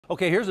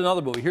Okay, here's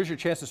another movie. Here's your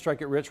chance to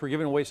strike it rich. We're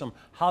giving away some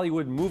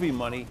Hollywood movie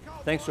money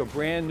thanks to a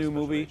brand new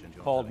movie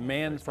called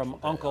Man from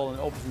U.N.C.L.E. and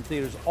it opens in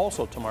theaters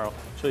also tomorrow.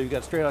 So you've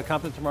got Straight Outta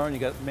Compton tomorrow and you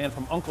got Man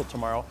from U.N.C.L.E.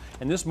 tomorrow.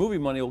 And this movie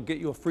money will get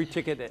you a free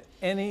ticket at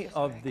any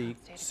of the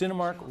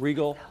Cinemark,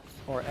 Regal,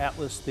 or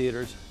Atlas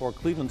theaters or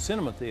Cleveland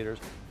Cinema theaters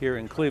here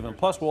in Cleveland.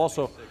 Plus, we'll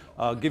also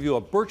give you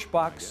a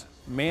Birchbox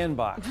Man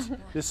Box.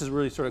 This is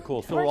really sort of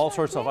cool. Fill all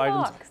sorts of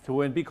items to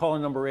win. Be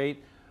calling number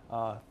 8.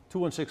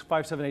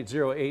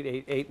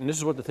 216-578-0888, and this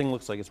is what the thing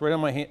looks like. It's right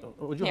on my hand.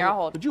 Would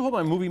you hold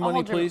my movie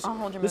money, please?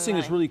 This thing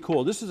is really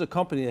cool. This is a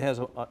company that has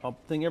a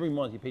thing every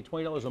month. You pay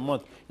 $20 a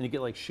month, and you get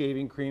like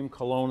shaving cream,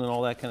 cologne, and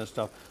all that kind of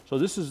stuff. So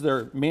this is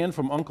their Man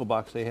from U.N.C.L.E.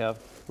 box they have.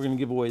 We're going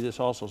to give away this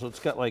also. So it's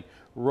got like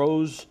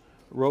rosewood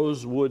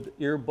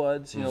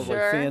earbuds, you know,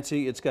 like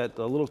fancy. It's got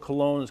a little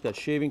cologne. It's got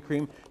shaving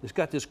cream. It's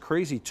got this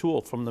crazy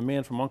tool from the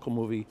Man from U.N.C.L.E.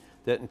 movie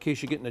that in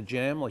case you get in a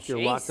jam, like you're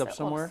locked up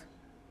somewhere.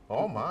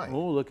 Oh my.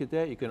 Oh, look at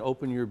that. You can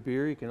open your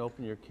beer, you can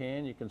open your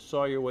can, you can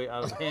saw your way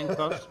out of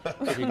handcuffs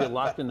if you get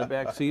locked in the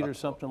back seat or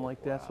something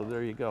like that. So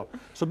there you go.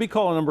 So be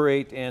calling number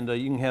 8 and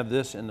you can have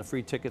this and the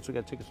free tickets. We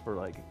got tickets for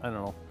like, I don't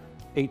know,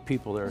 8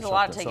 people there. There's a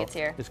lot of tickets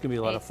here. It's going to be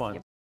a lot of fun.